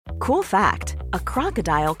Cool fact, a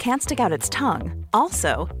crocodile can't stick out its tongue.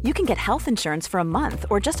 Also, you can get health insurance for a month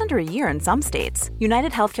or just under a year in some states.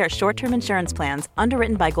 United Healthcare short-term insurance plans,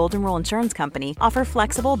 underwritten by Golden Rule Insurance Company, offer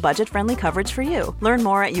flexible, budget-friendly coverage for you. Learn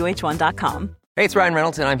more at uh1.com. Hey, it's Ryan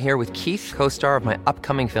Reynolds, and I'm here with Keith, co-star of my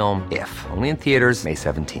upcoming film, If, only in theaters May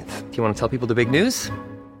 17th. Do you want to tell people the big news?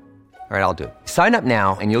 All right, I'll do it. Sign up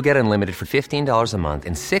now and you'll get unlimited for $15 a month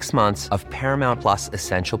and 6 months of Paramount Plus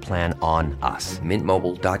Essential Plan on us.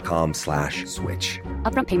 MintMobile.com/switch.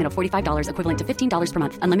 Upfront payment of $45 equivalent to $15 per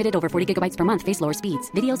month. Unlimited over 40 gigabytes per month. Face lower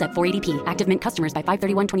speeds. Videos at 480p. Active Mint customers by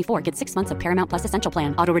 531.24 get 6 months of Paramount Plus Essential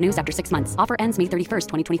Plan. Auto renews after 6 months. Offer ends May 31st,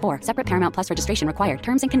 2024. Separate Paramount Plus registration required.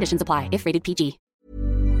 Terms and conditions apply if rated PG.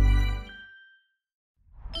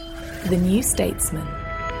 The New Statesman.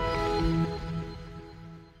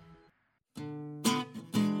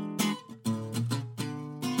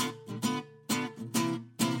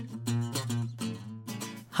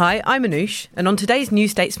 Hi, I'm Anoush, and on today's New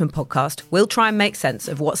Statesman podcast, we'll try and make sense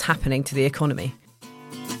of what's happening to the economy.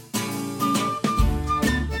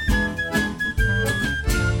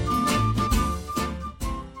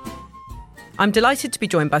 I'm delighted to be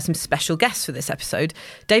joined by some special guests for this episode.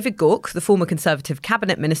 David Gauke, the former Conservative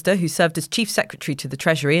Cabinet Minister who served as Chief Secretary to the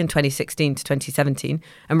Treasury in 2016 to 2017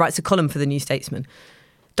 and writes a column for the New Statesman.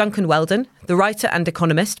 Duncan Weldon, the writer and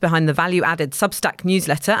economist behind the value-added Substack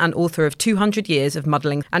newsletter and author of 200 Years of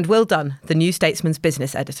Muddling, and Will Dunn, the New Statesman's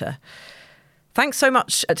business editor. Thanks so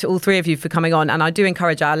much to all three of you for coming on, and I do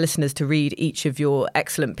encourage our listeners to read each of your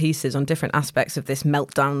excellent pieces on different aspects of this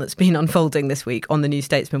meltdown that's been unfolding this week on the New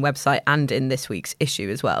Statesman website and in this week's issue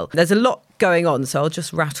as well. There's a lot going on, so I'll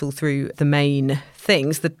just rattle through the main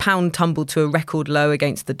things. The pound tumbled to a record low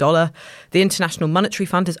against the dollar. The International Monetary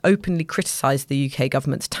Fund has openly criticised the UK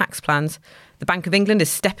government's tax plans. The Bank of England is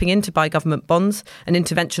stepping in to buy government bonds, an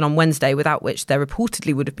intervention on Wednesday without which there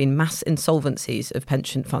reportedly would have been mass insolvencies of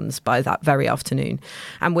pension funds by that very afternoon.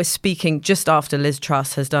 And we're speaking just after Liz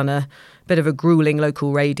Truss has done a bit of a gruelling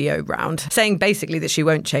local radio round, saying basically that she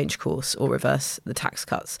won't change course or reverse the tax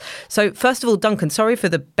cuts. So first of all, Duncan, sorry for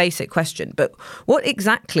the basic question, but what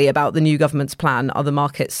exactly about the new government's plan are the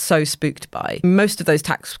markets so spooked by? Most of those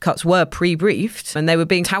tax cuts were pre-briefed and they were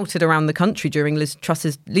being touted around the country during Liz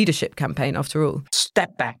Truss's leadership campaign, after all.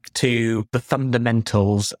 Step back to the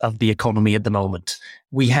fundamentals of the economy at the moment.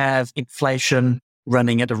 We have inflation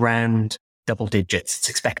running at around double digits. It's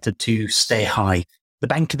expected to stay high. The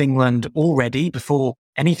Bank of England already, before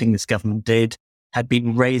anything this government did, had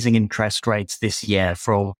been raising interest rates this year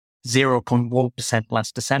from 0.1%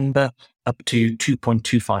 last December up to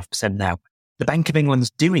 2.25% now. The Bank of England's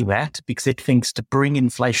doing that because it thinks to bring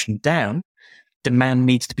inflation down, demand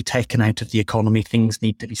needs to be taken out of the economy, things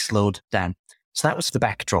need to be slowed down. So that was the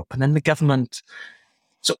backdrop. And then the government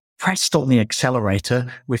sort of pressed on the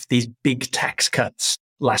accelerator with these big tax cuts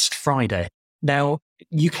last Friday. Now,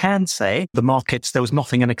 you can say the markets, there was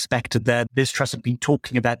nothing unexpected there. Liz Truss had been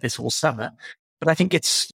talking about this all summer, but I think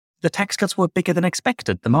the tax cuts were bigger than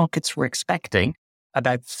expected. The markets were expecting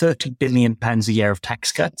about £30 billion a year of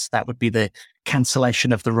tax cuts. That would be the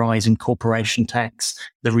cancellation of the rise in corporation tax,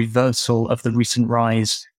 the reversal of the recent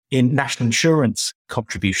rise in national insurance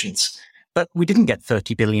contributions. But we didn't get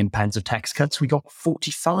 £30 billion of tax cuts. We got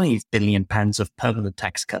 £45 billion of permanent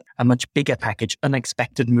tax cut, a much bigger package,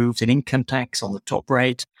 unexpected moves in income tax on the top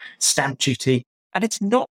rate, stamp duty. And it's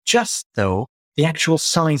not just, though, the actual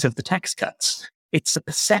size of the tax cuts. It's the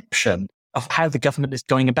perception of how the government is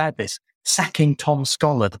going about this. Sacking Tom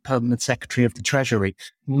Scholar, the permanent secretary of the Treasury,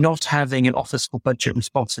 not having an Office for Budget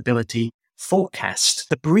Responsibility forecast,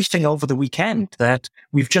 the briefing over the weekend that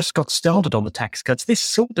we've just got started on the tax cuts, this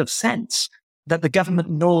sort of sense that the government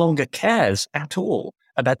no longer cares at all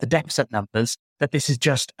about the deficit numbers, that this is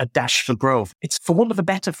just a dash for growth. It's, for want of a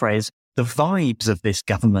better phrase, the vibes of this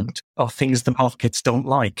government are things the markets don't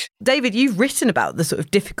like. David, you've written about the sort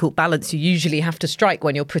of difficult balance you usually have to strike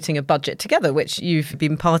when you're putting a budget together, which you've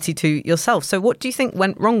been party to yourself. So what do you think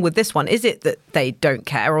went wrong with this one? Is it that they don't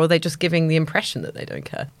care, or are they just giving the impression that they don't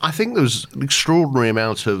care? I think there was an extraordinary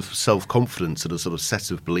amount of self-confidence and a sort of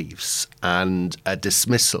set of beliefs and a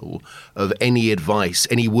dismissal of any advice,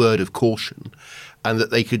 any word of caution, and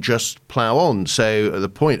that they could just plough on. So the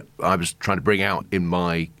point I was trying to bring out in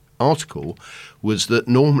my article was that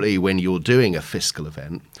normally when you're doing a fiscal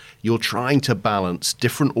event, you're trying to balance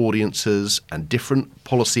different audiences and different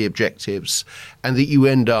policy objectives, and that you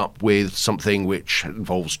end up with something which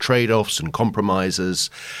involves trade-offs and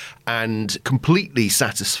compromises and completely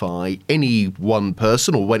satisfy any one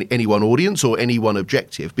person or any one audience or any one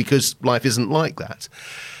objective, because life isn't like that.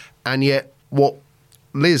 And yet what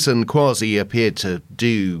Liz and Kwasi appeared to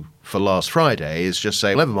do for last Friday is just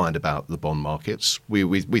saying, never mind about the bond markets.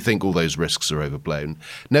 We think all those risks are overblown.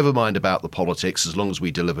 Never mind about the politics. As long as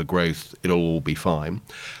we deliver growth, it'll all be fine.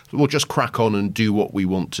 We'll just crack on and do what we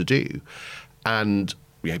want to do. And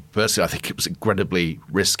personally, I think it was incredibly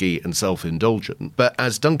risky and self-indulgent. But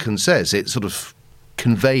as Duncan says, it sort of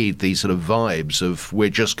conveyed these sort of vibes of we're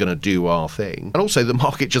just going to do our thing. And also the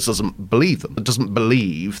market just doesn't believe them. It doesn't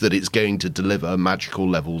believe that it's going to deliver magical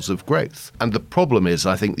levels of growth. And the problem is,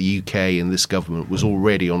 I think the UK and this government was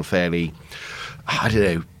already on fairly,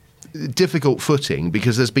 difficult footing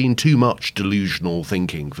because there's been too much delusional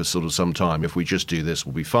thinking for sort of some time. If we just do this,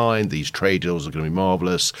 we'll be fine. These trade deals are going to be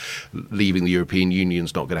marvellous. Leaving the European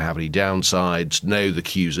Union's not going to have any downsides. No, the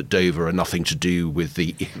queues at Dover are nothing to do with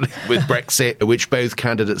with Brexit, which both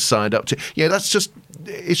candidates signed up to. It's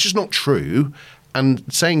just not true. And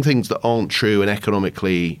saying things that aren't true and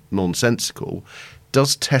economically nonsensical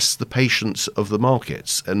does test the patience of the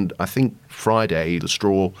markets. And I think Friday, the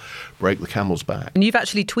straw broke the camel's back. And you've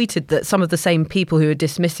actually tweeted that some of the same people who are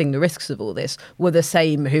dismissing the risks of all this were the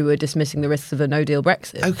same who were dismissing the risks of a no-deal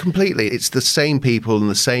Brexit. Oh, completely. It's the same people and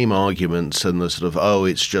the same arguments and the sort of,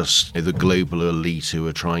 it's just the global elite who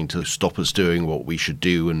are trying to stop us doing what we should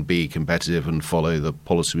do and be competitive and follow the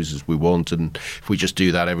policies we want. And if we just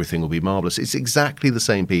do that, everything will be marvellous. It's exactly the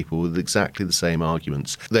same people with exactly the same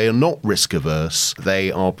arguments. They are not risk averse.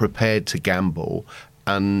 They are prepared to gamble.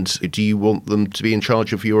 And do you want them to be in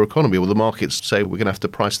charge of your economy? Well, the markets say we're going to have to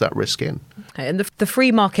price that risk in. Okay, and the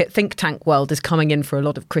free market think tank world is coming in for a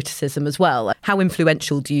lot of criticism as well. How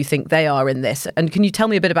influential do you think they are in this? And can you tell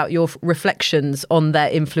me a bit about your reflections on their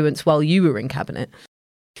influence while you were in cabinet?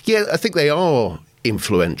 Yeah, I think they are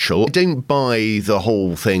influential. I don't buy the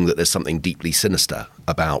whole thing that there's something deeply sinister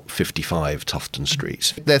about 55 Tufton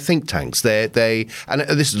Street. They're think tanks. And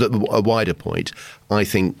this is a wider point. I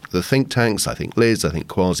think the think tanks, I think Liz, I think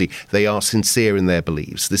Kwasi, they are sincere in their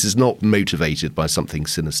beliefs. This is not motivated by something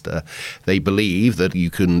sinister. They believe that you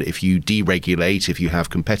can, if you deregulate, if you have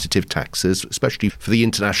competitive taxes, especially for the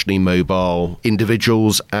internationally mobile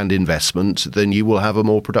individuals and investment, then you will have a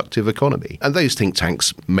more productive economy. And those think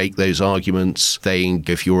tanks make those arguments.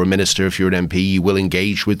 If you're a minister, if you're an MP, you will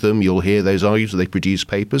engage with them. You'll hear those arguments. They produce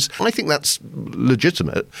papers. I think that's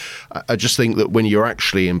legitimate. I just think that when you're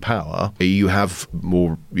actually in power,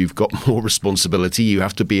 you've got more responsibility. You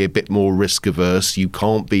have to be a bit more risk averse. You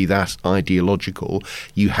can't be that ideological.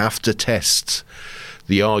 You have to test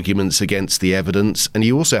the arguments against the evidence, and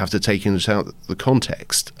you also have to take into account the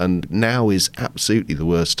context. And now is absolutely the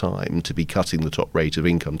worst time to be cutting the top rate of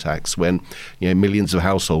income tax when millions of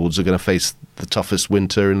households are going to face the toughest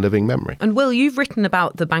winter in living memory. And Will, you've written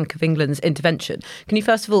about the Bank of England's intervention. Can you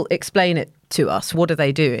first of all explain it to us? What are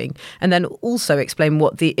they doing? And then also explain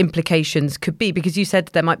what the implications could be, because you said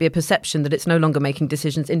there might be a perception that it's no longer making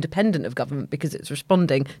decisions independent of government because it's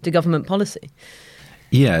responding to government policy.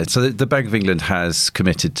 Yeah, so the Bank of England has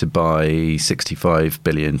committed to buy £65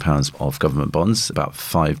 billion of government bonds, about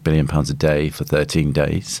 £5 billion a day for 13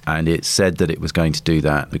 days. And it said that it was going to do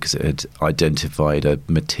that because it had identified a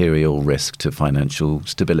material risk to financial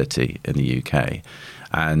stability in the UK.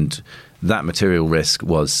 And that material risk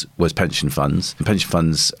was pension funds. Pension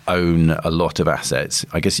funds own a lot of assets.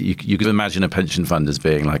 I guess you could imagine a pension fund as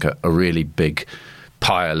being like a really big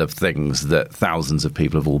pile of things that thousands of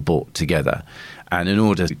people have all bought together. And in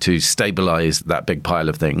order to stabilise that big pile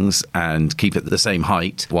of things and keep it at the same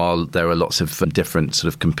height, while there are lots of different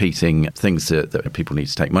sort of competing things that people need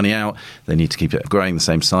to take money out, they need to keep it growing the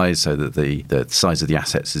same size so that the size of the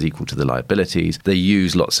assets is equal to the liabilities. They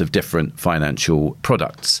use lots of different financial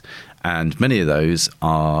products. And many of those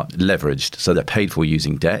are leveraged, so they're paid for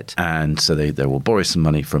using debt, and so they will borrow some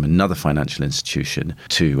money from another financial institution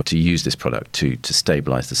to use this product to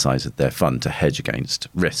stabilise the size of their fund, to hedge against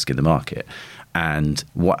risk in the market. And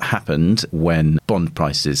what happened when bond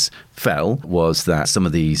prices fell was that some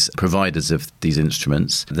of these providers of these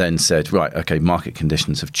instruments then said, right, okay, market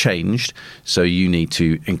conditions have changed, so you need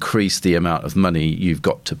to increase the amount of money you've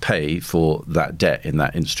got to pay for that debt in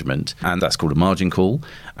that instrument. And that's called a margin call.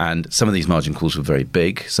 And some of these margin calls were very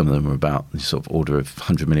big. Some of them were about the sort of order of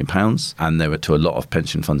 £100 million. And they were to a lot of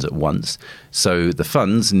pension funds at once. So the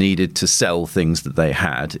funds needed to sell things that they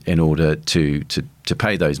had in order to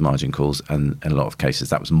pay those margin calls, and in a lot of cases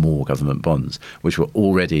that was more government bonds, which were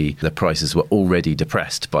already, the prices were already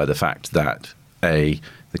depressed by the fact that the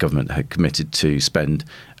government had committed to spend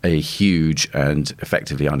a huge and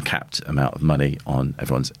effectively uncapped amount of money on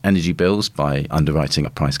everyone's energy bills by underwriting a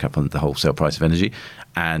price cap on the wholesale price of energy,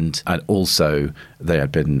 and also they had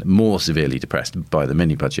been more severely depressed by the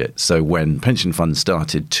mini budget. So when pension funds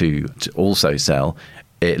started to also sell,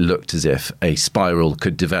 it looked as if a spiral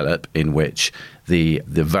could develop in which the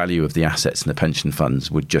value of the assets in the pension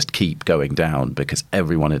funds would just keep going down because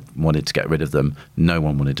everyone had wanted to get rid of them. No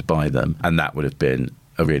one wanted to buy them. And that would have been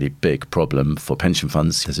a really big problem for pension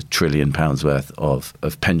funds. There's £1 trillion worth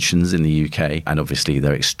of pensions in the UK, and obviously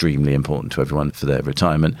they're extremely important to everyone for their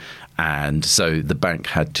retirement. And so the bank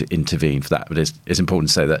had to intervene for that. But it's important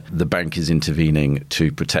to say that the bank is intervening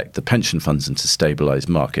to protect the pension funds and to stabilise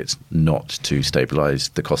markets, not to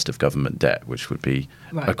stabilise the cost of government debt, which would be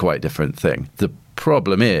a quite different thing. The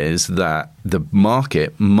problem is that the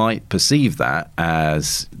market might perceive that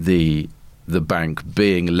as the bank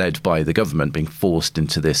being led by the government, being forced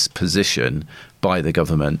into this position by the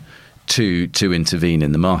government to intervene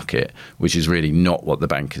in the market, which is really not what the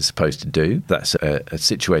bank is supposed to do. That's a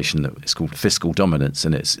situation that is called fiscal dominance,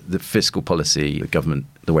 and it's the fiscal policy,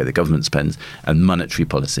 the way the government spends, and monetary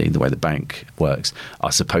policy, the way the bank works,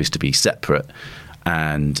 are supposed to be separate.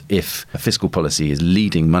 And if a fiscal policy is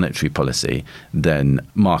leading monetary policy, then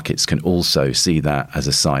markets can also see that as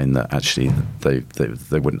a sign that actually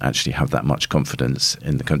they wouldn't actually have that much confidence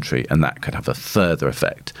in the country, and that could have a further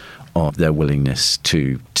effect on their willingness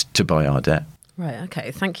to buy our debt. Right,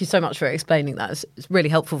 okay. Thank you so much for explaining that. It's really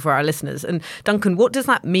helpful for our listeners. And Duncan, what does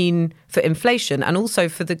that mean for inflation and also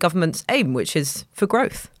for the government's aim, which is for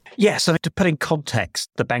growth? Yeah, so to put in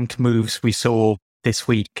context the bank moves we saw this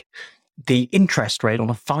week, the interest rate on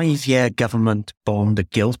a 5-year government bond, a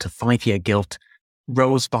 5-year gilt,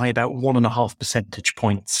 rose by about 1.5 percentage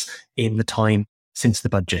points in the time since the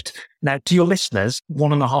budget. Now, to your listeners,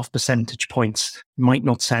 1.5 percentage points might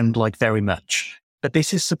not sound like very much, but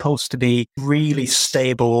this is supposed to be really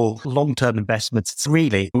stable, long-term investments. It's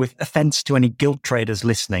really, with offence to any gilt traders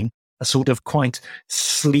listening, a sort of quite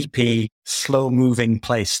sleepy, slow-moving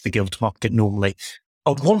place, the gilt market normally.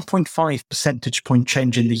 A 1.5 percentage point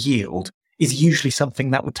change in the yield is usually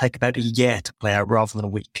something that would take about a year to play out rather than a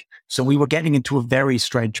week. So we were getting into a very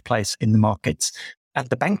strange place in the markets. And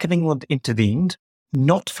the Bank of England intervened,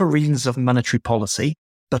 not for reasons of monetary policy,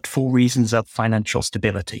 but for reasons of financial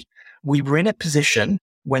stability. We were in a position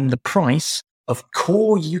when the price of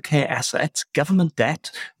core UK assets, government debt,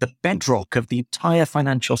 the bedrock of the entire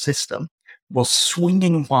financial system, was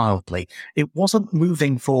swinging wildly. It wasn't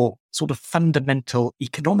moving for sort of fundamental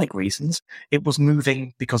economic reasons. It was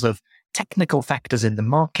moving because of technical factors in the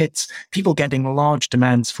markets, people getting large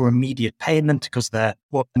demands for immediate payment because they're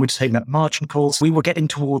what we'd say about margin calls. We were getting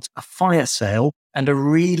towards a fire sale and a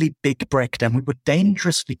really big breakdown. We were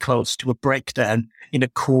dangerously close to a breakdown in a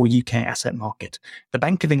core UK asset market. The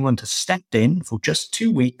Bank of England has stepped in for just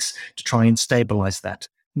 2 weeks to try and stabilise that,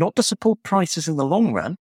 not to support prices in the long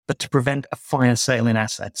run, but to prevent a fire sale in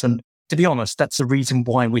assets. And to be honest, that's the reason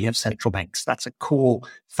why we have central banks. That's a core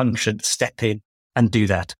function to step in and do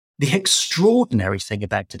that. The extraordinary thing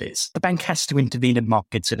about it is the bank has to intervene in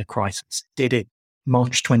markets in a crisis. It did it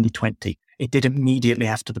March 2020. It did immediately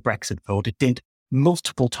after the Brexit vote. It did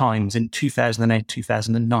multiple times in 2008,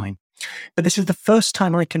 2009. But this is the first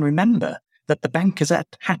time I can remember that the bank has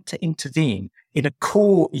had to intervene in a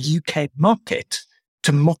core UK market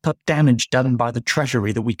to mop up damage done by the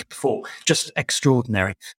Treasury the week before. Just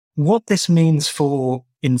extraordinary. What this means for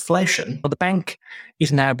inflation, well, the bank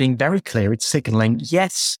is now being very clear. It's signalling,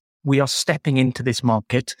 yes, we are stepping into this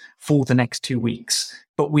market for the next 2 weeks,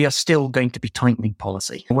 but we are still going to be tightening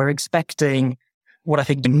policy. We're expecting what I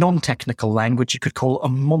think in non-technical language you could call a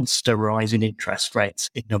monster rise in interest rates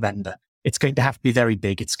in November. It's going to have to be very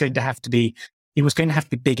big. It was going to have to be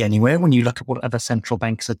big anyway when you look at what other central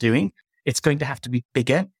banks are doing. It's going to have to be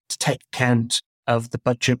bigger to take account of the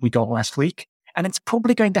budget we got last week. And it's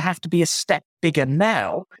probably going to have to be a step bigger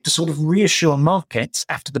now to sort of reassure markets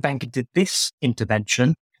after the bank did this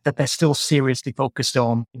intervention that they're still seriously focused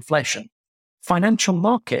on inflation. Financial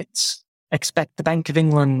markets expect the Bank of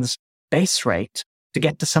England's base rate to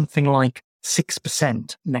get to something like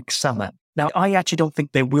 6% next summer. Now, I actually don't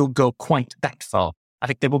think they will go quite that far. I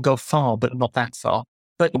think they will go far, but not that far.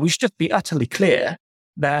 But we should just be utterly clear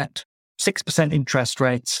that 6% interest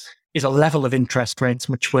rates is a level of interest rates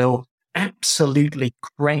which will absolutely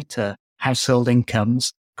crater household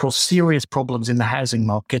incomes, cause serious problems in the housing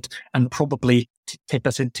market, and probably tip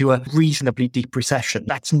us into a reasonably deep recession.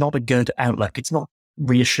 That's not a good outlook. It's not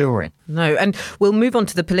reassuring. No, and we'll move on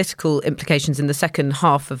to the political implications in the second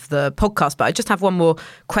half of the podcast, but I just have one more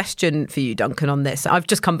question for you, Duncan, on this. I've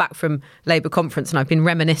just come back from Labour conference and I've been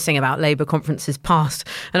reminiscing about Labour conferences past,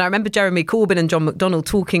 and I remember Jeremy Corbyn and John McDonnell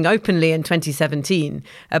talking openly in 2017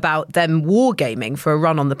 about them wargaming for a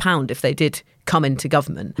run on the pound if they did come into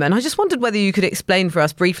government. And I just wondered whether you could explain for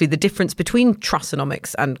us briefly the difference between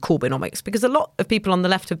Trussonomics and Corbynomics, because a lot of people on the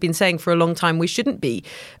left have been saying for a long time we shouldn't be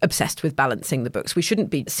obsessed with balancing the books. We shouldn't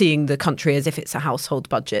be seeing the country as if it's a household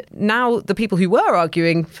budget. Now, the people who were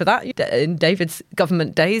arguing for that in David's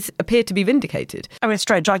government days appear to be vindicated. I mean, it's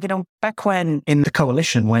strange. Back when in the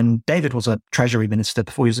coalition, when David was a Treasury Minister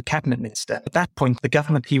before he was a Cabinet Minister, at that point, the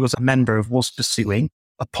government he was a member of was pursuing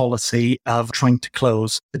a policy of trying to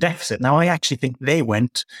close the deficit. Now, I actually think they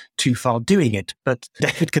went too far doing it, but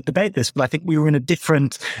David could debate this, but I think we were in a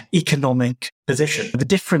different economic position. The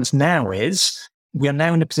difference now is we are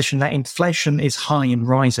now in a position that inflation is high and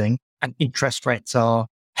rising and interest rates are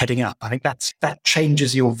heading up. I think that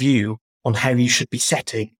changes your view on how you should be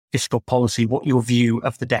setting fiscal policy, what your view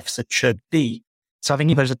of the deficit should be. So I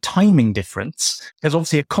think there's a timing difference. There's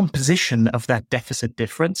obviously a composition of that deficit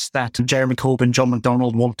difference that Jeremy Corbyn, John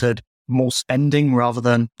McDonnell wanted more spending rather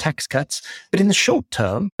than tax cuts. But in the short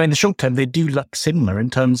term, they do look similar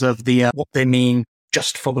in terms of the what they mean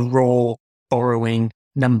just for the raw borrowing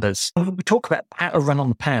numbers. We talk about how to run on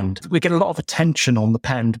the pound. We get a lot of attention on the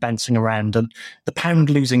pound bouncing around, and the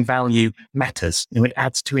pound losing value matters. It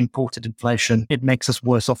adds to imported inflation. It makes us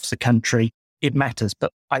worse off as a country. It matters.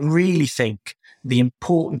 But I really think the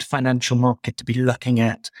important financial market to be looking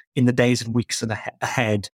at in the days and weeks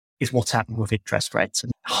ahead is what's happening with interest rates.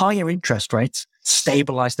 And higher interest rates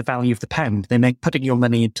stabilize the value of the pound. They make putting your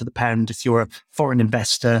money into the pound, if you're a foreign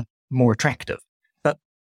investor, more attractive. But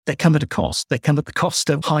they come at a cost. They come at the cost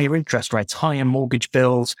of higher interest rates, higher mortgage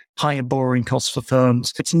bills, higher borrowing costs for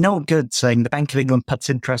firms. It's no good saying the Bank of England puts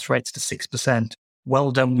interest rates to 6%.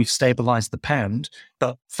 Well done, we've stabilised the pound,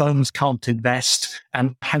 but firms can't invest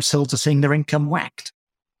and households are seeing their income whacked.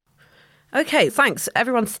 OK, thanks.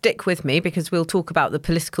 Everyone stick with me because we'll talk about the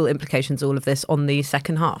political implications of all of this on the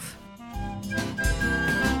second half.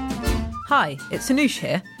 Hi, it's Anoush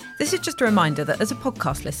here. This is just a reminder that as a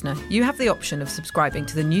podcast listener, you have the option of subscribing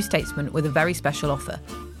to The New Statesman with a very special offer.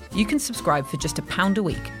 You can subscribe for just £1 a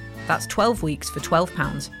week. That's 12 weeks for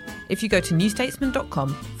 £12 if you go to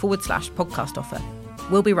newstatesman.com/podcast offer.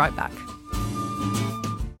 We'll be right back.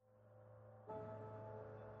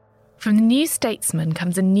 From The New Statesman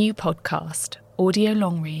comes a new podcast, Audio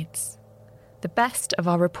Long Reads. The best of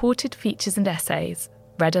our reported features and essays,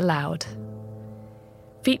 read aloud.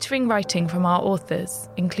 Featuring writing from our authors,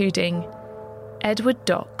 including Edward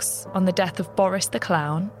Docks on the death of Boris the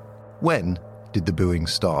Clown. When did the booing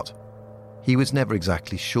start? He was never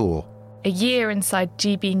exactly sure. A Year Inside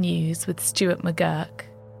GB News with Stuart McGurk.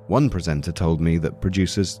 One presenter told me that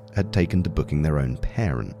producers had taken to booking their own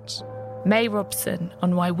parents. May Robson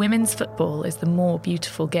on why women's football is the more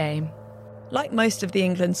beautiful game. Like most of the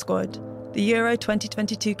England squad, the Euro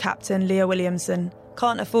 2022 captain Leah Williamson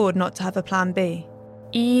can't afford not to have a plan B.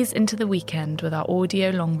 Ease into the weekend with our audio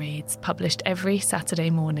long reads published every Saturday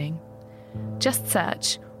morning. Just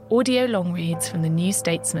search Audio Long Reads from The New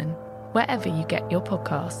Statesman wherever you get your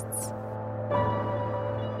podcasts.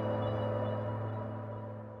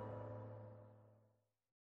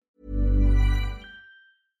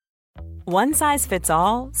 One size fits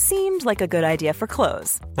all seemed like a good idea for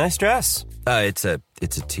clothes. Nice dress. It's a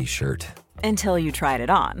t-shirt. Until you tried it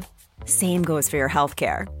on. Same goes for your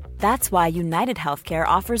healthcare. That's why United Healthcare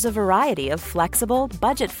offers a variety of flexible,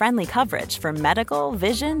 budget-friendly coverage for medical,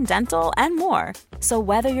 vision, dental, and more. So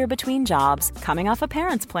whether you're between jobs, coming off a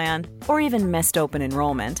parent's plan, or even missed open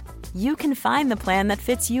enrollment, you can find the plan that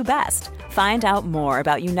fits you best. Find out more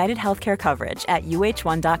about United Healthcare coverage at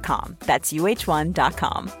uh1.com. That's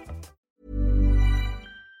uh1.com.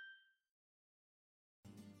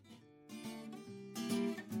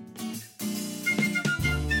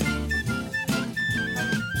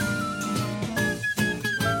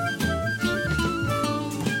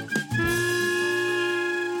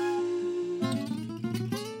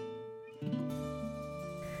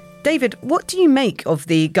 David, what do you make of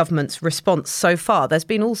the government's response so far? There's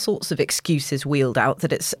been all sorts of excuses wheeled out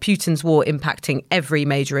that it's Putin's war impacting every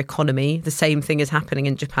major economy. The same thing is happening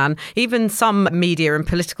in Japan. Even some media and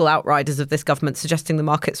political outriders of this government suggesting the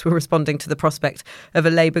markets were responding to the prospect of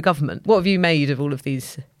a Labour government. What have you made of all of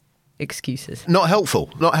these excuses? Not helpful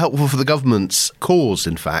for the government's cause,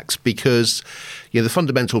 in fact, because the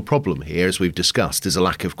fundamental problem here, as we've discussed, is a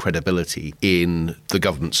lack of credibility in the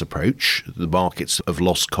government's approach. The markets have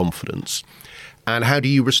lost confidence. And how do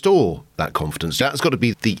you restore that confidence? That's got to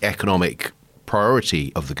be the economic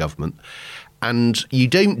priority of the government. And you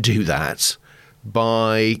don't do that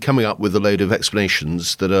by coming up with a load of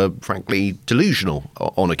explanations that are frankly delusional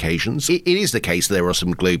on occasions. It is the case there are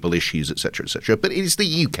some global issues, etc., but it is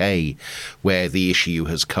the UK where the issue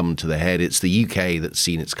has come to the head. It's the UK that's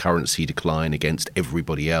seen its currency decline against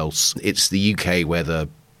everybody else. It's the UK where the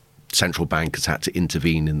central bank has had to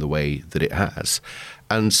intervene in the way that it has.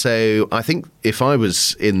 And so I think if I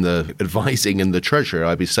was in the advising in the Treasury,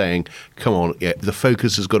 I'd be saying, come on, the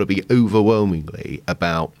focus has got to be overwhelmingly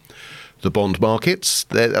about the bond markets.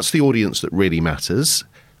 That's the audience that really matters.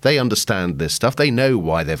 They understand this stuff. They know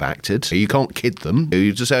why they've acted. You can't kid them.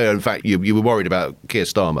 You just say, in fact, you were worried about Keir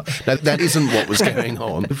Starmer. Now, that isn't what was going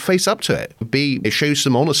on. Face up to it. Show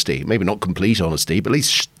some honesty. Maybe not complete honesty, but at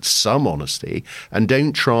least some honesty. And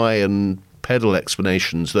don't try and peddle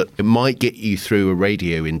explanations that it might get you through a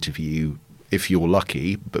radio interview if you're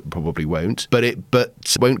lucky, but probably won't. But it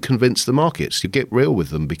won't convince the markets. You get real with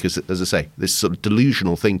them because, as I say, this sort of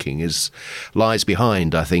delusional thinking lies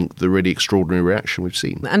behind, I think, the really extraordinary reaction we've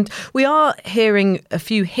seen. And we are hearing a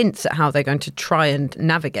few hints at how they're going to try and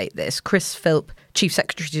navigate this. Chris Philp, Chief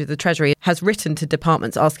Secretary to the Treasury, has written to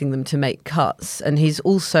departments asking them to make cuts, and he's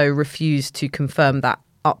also refused to confirm that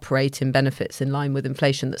up rate in benefits in line with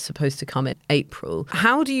inflation that's supposed to come in April.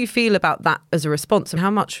 How do you feel about that as a response, and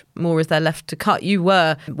how much more is there left to cut? You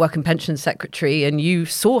were Work and Pensions Secretary and you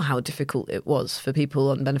saw how difficult it was for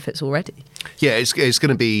people on benefits already. Yeah, it's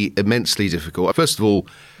going to be immensely difficult. First of all,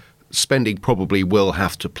 spending probably will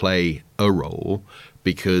have to play a role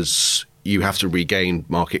because you have to regain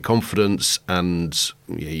market confidence, and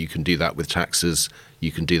you can do that with taxes.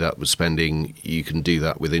 You can do that with spending. You can do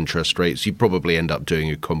that with interest rates. You probably end up doing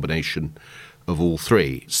a combination of all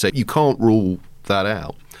three. So you can't rule that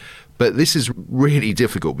out. But this is really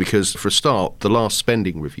difficult because, for a start, the last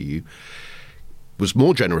spending review was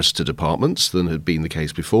more generous to departments than had been the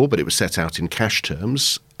case before, but it was set out in cash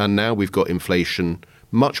terms. And now we've got inflation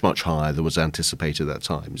much, much higher than was anticipated at that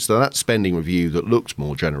time. So that spending review that looked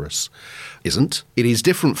more generous isn't. It is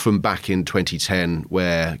different from back in 2010,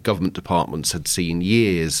 where government departments had seen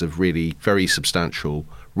years of really very substantial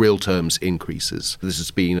real terms increases. This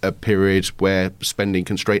has been a period where spending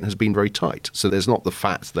constraint has been very tight. So there's not the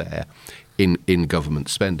fat there in government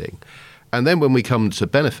spending. And then when we come to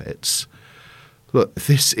benefits, look,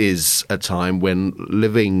 this is a time when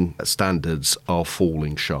living standards are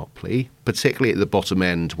falling sharply, particularly at the bottom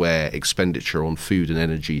end where expenditure on food and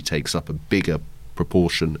energy takes up a bigger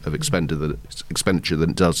proportion of expenditure than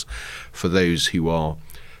it does for those who are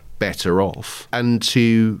better off. And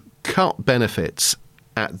to cut benefits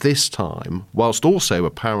at this time, whilst also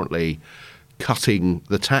apparently cutting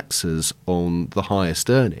the taxes on the highest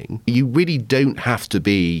earning, you really don't have to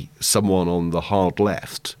be someone on the hard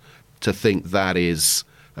left to think that is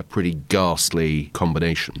a pretty ghastly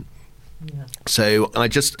combination. Yeah. So I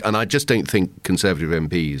just don't think Conservative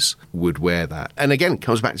MPs would wear that. And again, it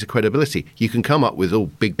comes back to credibility. You can come up with all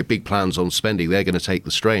big plans on spending. They're going to take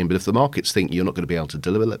the strain. But if the markets think you're not going to be able to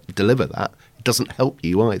deliver that, it doesn't help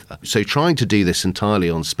you either. So trying to do this entirely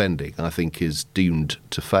on spending, I think, is doomed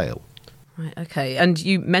to fail. Right, okay. And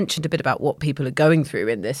you mentioned a bit about what people are going through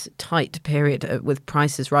in this tight period with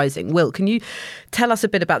prices rising. Will, can you tell us a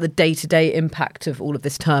bit about the day-to-day impact of all of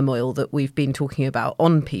this turmoil that we've been talking about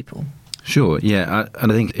on people? Sure, yeah.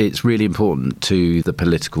 And I think it's really important to the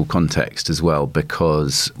political context as well,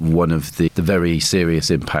 because one of the very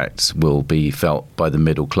serious impacts will be felt by the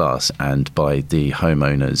middle class and by the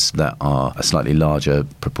homeowners that are a slightly larger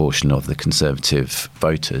proportion of the Conservative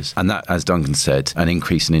voters. And that, as Duncan said, an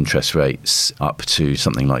increase in interest rates up to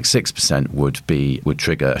something like 6% would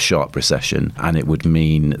trigger a sharp recession, and it would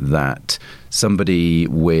mean that somebody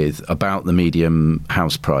with about the medium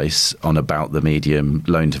house price on about the medium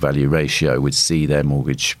loan-to-value ratio would see their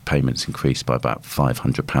mortgage payments increase by about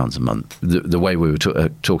 £500 a month. The way we were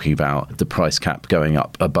talking about the price cap going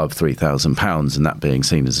up above £3,000 and that being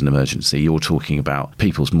seen as an emergency, you're talking about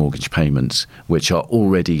people's mortgage payments, which are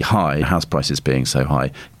already high, house prices being so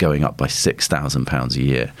high, going up by £6,000 a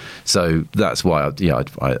year. So that's why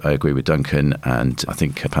I agree with Duncan, and I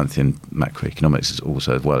think Pantheon Macroeconomics has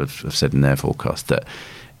also as well have said in their forecast that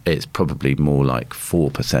it's probably more like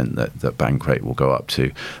 4% that bank rate will go up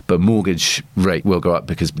to. But mortgage rate will go up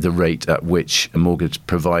because the rate at which mortgage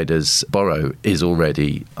providers borrow is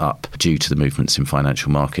already up due to the movements in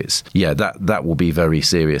financial markets. Yeah, that will be very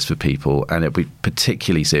serious for people, and it'll be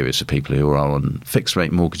particularly serious for people who are on fixed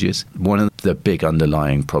rate mortgages. One of the big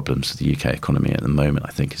underlying problems of the UK economy at the moment,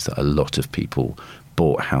 I think, is that a lot of people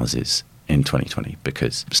bought houses in 2020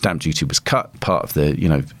 because stamp duty was cut, part of the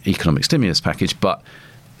economic stimulus package, but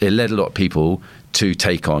it led a lot of people to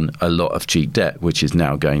take on a lot of cheap debt, which is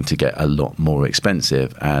now going to get a lot more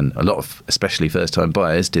expensive. And a lot of, especially first-time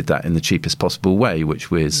buyers, did that in the cheapest possible way,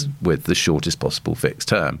 which was with the shortest possible fixed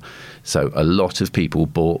term. So a lot of people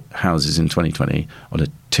bought houses in 2020 on a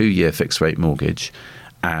 2-year fixed-rate mortgage,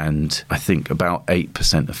 and I think about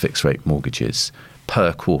 8% of fixed-rate mortgages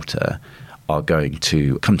per quarter are going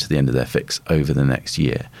to come to the end of their fix over the next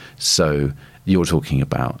year. So you're talking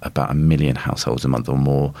about 1 million households a month or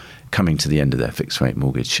more coming to the end of their fixed rate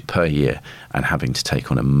mortgage per year and having to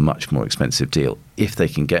take on a much more expensive deal if they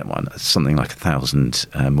can get one. Something like 1,000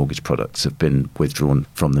 mortgage products have been withdrawn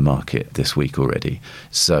from the market this week already.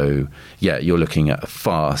 So, yeah, you're looking at a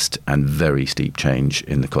fast and very steep change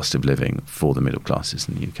in the cost of living for the middle classes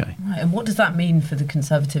in the UK. Right, and what does that mean for the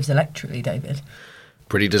Conservatives electorally, David?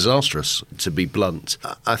 Pretty disastrous, to be blunt.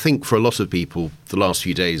 I think for a lot of people, the last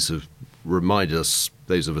few days have reminded us,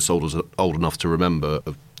 those of us old enough to remember,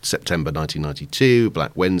 of September 1992,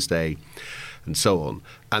 Black Wednesday, and so on.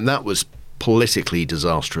 And that was politically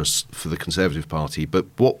disastrous for the Conservative Party. But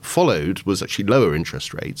what followed was actually lower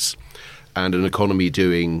interest rates and an economy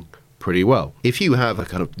doing pretty well. If you have a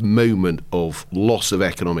kind of moment of loss of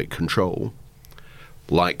economic control,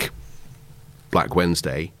 like Black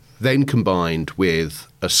Wednesday, then combined with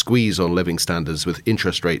a squeeze on living standards with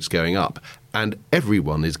interest rates going up, and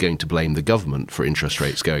everyone is going to blame the government for interest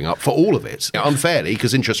rates going up, for all of it. Unfairly,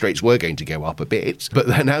 because interest rates were going to go up a bit, but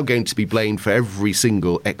they're now going to be blamed for every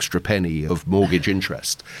single extra penny of mortgage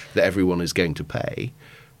interest that everyone is going to pay.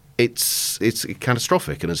 It's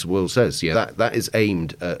catastrophic, and as Will says, that is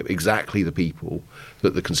aimed at exactly the people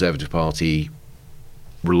that the Conservative Party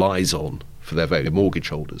relies on for their vote, mortgage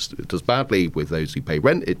holders. It does badly with those who pay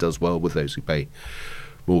rent, it does well with those who pay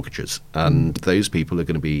mortgages. And those people are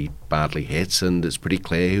going to be badly hit, and it's pretty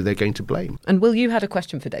clear who they're going to blame. And Will, you had a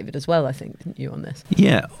question for David as well, I think, didn't you, on this?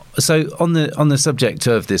 Yeah. So on the subject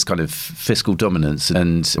of this kind of fiscal dominance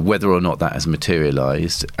and whether or not that has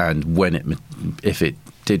materialised, and if it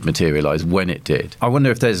did materialise, when it did, I wonder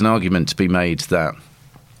if there's an argument to be made that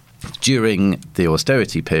during the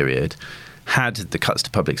austerity period, had the cuts to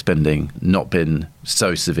public spending not been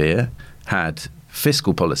so severe, had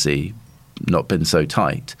fiscal policy not been so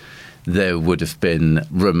tight, there would have been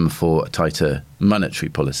room for a tighter monetary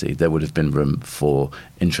policy. There would have been room for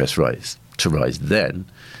interest rates to rise then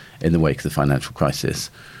in the wake of the financial crisis,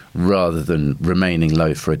 rather than remaining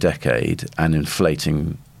low for a decade and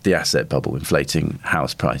inflating the asset bubble, inflating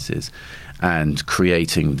house prices, and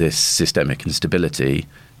creating this systemic instability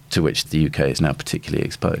to which the UK is now particularly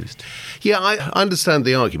exposed. Yeah, I understand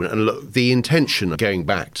the argument. And look, the intention of going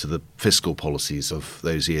back to the fiscal policies of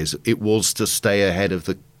those years, it was to stay ahead of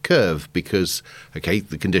the curve because, OK,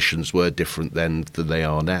 the conditions were different then than they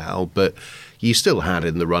are now. But you still had,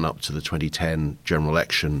 in the run-up to the 2010 general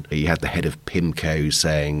election, you had the head of PIMCO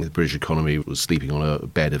saying the British economy was sleeping on a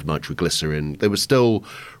bed of nitroglycerin. There were still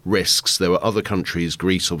risks. There were other countries,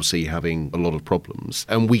 Greece obviously, having a lot of problems.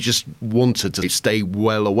 And we just wanted to stay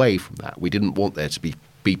well away from that. We didn't want there to be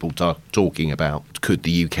people talking about, could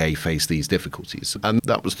the UK face these difficulties? And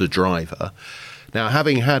that was the driver. Now,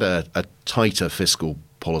 having had a tighter fiscal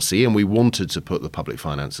policy, and we wanted to put the public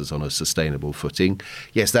finances on a sustainable footing,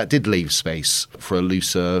 yes, that did leave space for a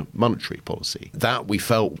looser monetary policy. That we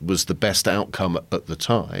felt was the best outcome at the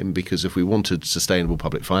time, because if we wanted sustainable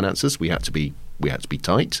public finances, we had to be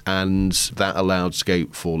tight, and that allowed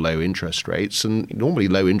scope for low interest rates. And normally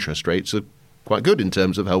low interest rates are quite good in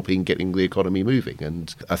terms of helping getting the economy moving.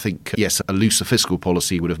 And I think, yes, a looser fiscal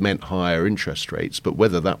policy would have meant higher interest rates, but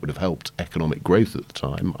whether that would have helped economic growth at the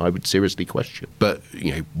time, I would seriously question. But,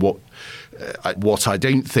 what I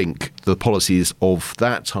don't think the policies of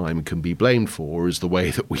that time can be blamed for is the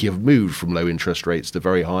way that we have moved from low interest rates to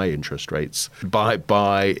very high interest rates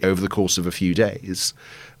by over the course of a few days,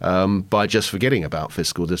 by just forgetting about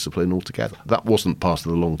fiscal discipline altogether. That wasn't part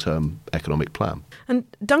of the long-term economic plan. And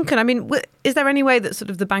Duncan, I mean, is there any way that sort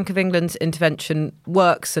of the Bank of England's intervention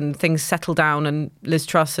works and things settle down and Liz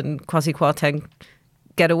Truss and Kwasi Kwarteng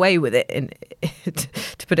get away with it,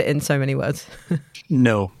 to put it in so many words?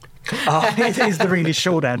 No. It is the really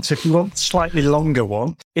short answer. If you want a slightly longer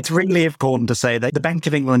one, it's really important to say that the Bank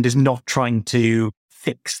of England is not trying to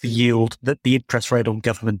fix the yield, that the interest rate on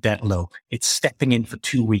government debt low. It's stepping in for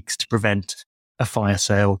 2 weeks to prevent a fire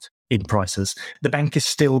sale in prices. The bank is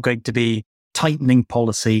still going to be tightening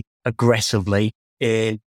policy aggressively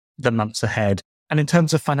in the months ahead. And in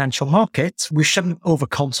terms of financial markets, we shouldn't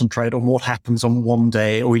over-concentrate on what happens on one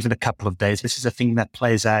day or even a couple of days. This is a thing that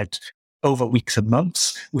plays out over weeks and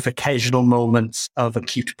months with occasional moments of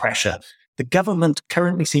acute pressure. The government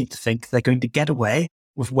currently seems to think they're going to get away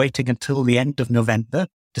with waiting until the end of November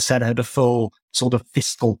to set out a full sort of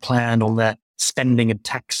fiscal plan on their spending and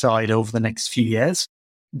tax side over the next few years.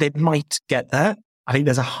 They might get there. I think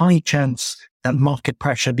there's a high chance that market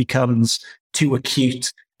pressure becomes too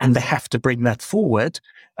acute and they have to bring that forward.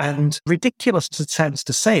 And ridiculous as it sounds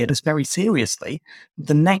to say it, is very seriously,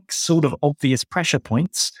 the next sort of obvious pressure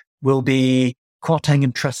points will be Kwarteng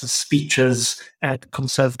and Truss's speeches at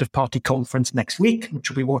Conservative Party conference next week, which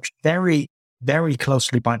will be watched very, very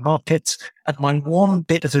closely by markets. And my one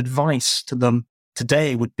bit of advice to them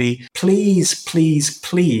today would be, please, please,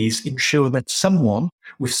 please ensure that someone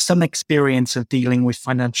with some experience of dealing with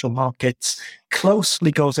financial markets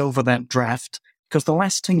closely goes over that draft, because the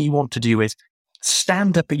last thing you want to do is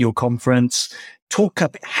stand up at your conference, talk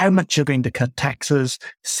up how much you're going to cut taxes,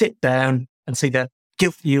 sit down and say that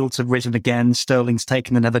gilt yields have risen again, sterling's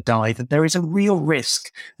taken another dive, and there is a real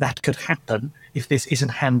risk that could happen if this isn't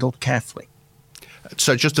handled carefully.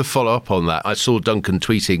 So just to follow up on that, I saw Duncan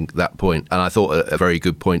tweeting that point, and I thought a very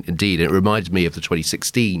good point indeed. It reminded me of the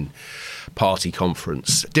 2016 party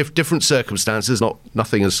conference. Different circumstances,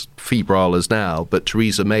 nothing as febrile as now, but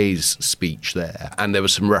Theresa May's speech there. And there were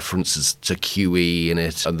some references to QE in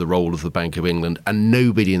it and the role of the Bank of England, and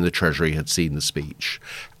nobody in the Treasury had seen the speech.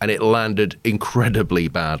 And it landed incredibly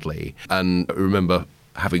badly. And I remember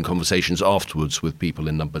having conversations afterwards with people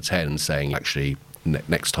in Number 10 saying, actually,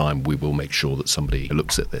 next time we will make sure that somebody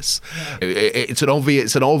looks at this. Yeah. It's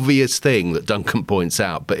an obvious thing that Duncan points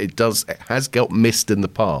out, but it has got missed in the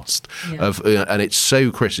past. Yeah. And it's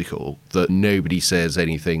so critical that nobody says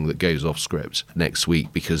anything that goes off script next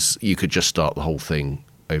week, because you could just start the whole thing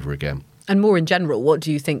over again. And more in general, what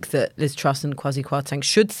do you think that Liz Truss and Kwasi Kwarteng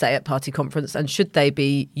should say at party conference, and should they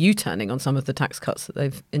be U-turning on some of the tax cuts that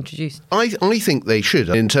they've introduced? I think they should,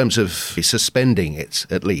 in terms of suspending it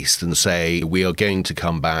at least, and say we are going to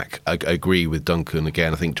come back. I agree with Duncan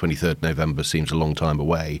again. I think 23rd November seems a long time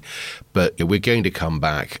away, but we're going to come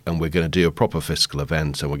back and we're going to do a proper fiscal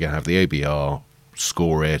event, and we're going to have the OBR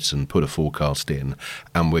score it and put a forecast in,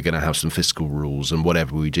 and we're going to have some fiscal rules, and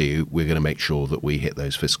whatever we do, we're going to make sure that we hit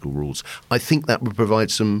those fiscal rules. I think that would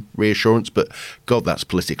provide some reassurance, but God, that's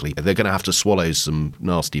politically. They're going to have to swallow some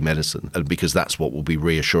nasty medicine, because that's what will be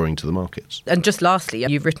reassuring to the markets. And just lastly,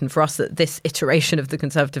 you've written for us that this iteration of the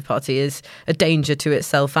Conservative Party is a danger to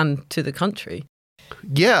itself and to the country.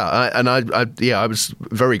 Yeah, I was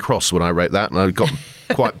very cross when I wrote that, and I got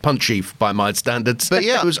quite punchy by my standards. But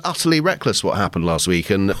yeah, it was utterly reckless what happened last week,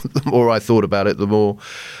 and the more I thought about it, the more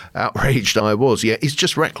outraged I was. Yeah, it's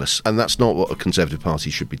just reckless, and that's not what a Conservative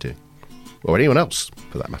Party should be doing, or anyone else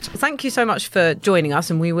for that matter. Thank you so much for joining us,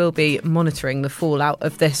 and we will be monitoring the fallout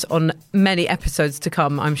of this on many episodes to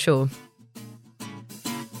come, I'm sure.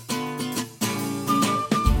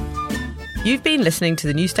 You've been listening to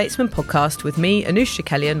the New Statesman podcast with me, Anoosh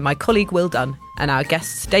Chakelian, my colleague Weldon, and our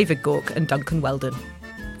guests David Gauke and Duncan Weldon.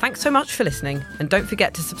 Thanks so much for listening, and don't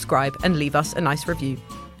forget to subscribe and leave us a nice review.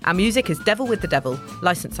 Our music is Devil with the Devil,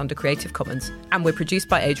 licensed under Creative Commons, and we're produced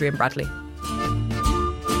by Adrian Bradley.